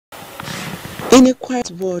In a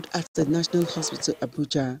quiet ward at the National Hospital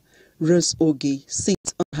Abuja, Rose Oge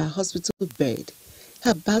sits on her hospital bed,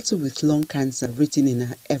 her battle with lung cancer written in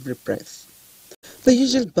her every breath. The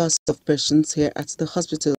usual buzz of patients here at the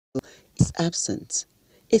hospital is absent,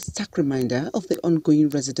 a stark reminder of the ongoing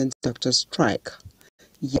resident doctor strike.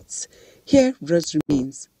 Yet, here Rose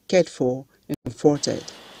remains cared for and comforted.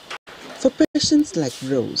 For patients like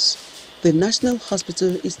Rose, the National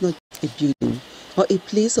Hospital is not just a building or a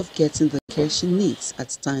place of getting the care she needs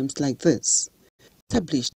at times like this.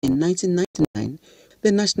 Established in 1999,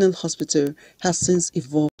 the National Hospital has since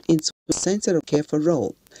evolved into a center of care for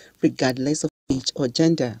all, regardless of age or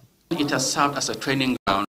gender. It has served as a training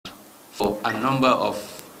ground for a number of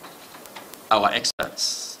our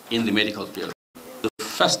experts in the medical field. The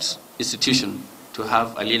first institution to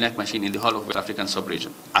have a LINAC machine in the whole of West African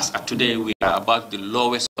sub-region. As at today, we are about the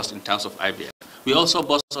lowest cost in terms of IVF. We also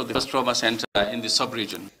boast of the first trauma center in the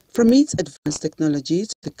sub-region. From its advanced technology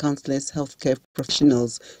to the countless healthcare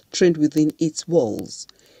professionals trained within its walls,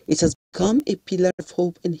 it has become a pillar of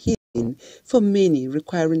hope and healing for many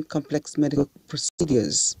requiring complex medical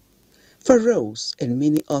procedures. For Rose and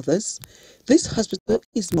many others, this hospital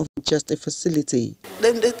is more than just a facility.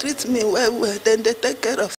 Then they treat me well, then they take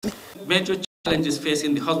care of me. Major challenges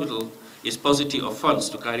facing the hospital is paucity of funds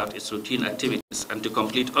to carry out its routine activities and to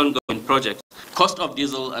complete ongoing projects. Cost of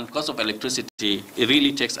diesel and cost of electricity, it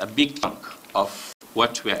really takes a big chunk of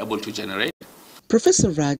what we are able to generate.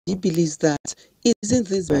 Professor Raji believes that easing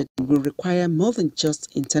this burden will require more than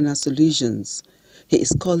just internal solutions. He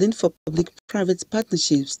is calling for public-private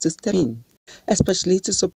partnerships to step in, especially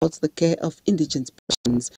to support the care of indigent patients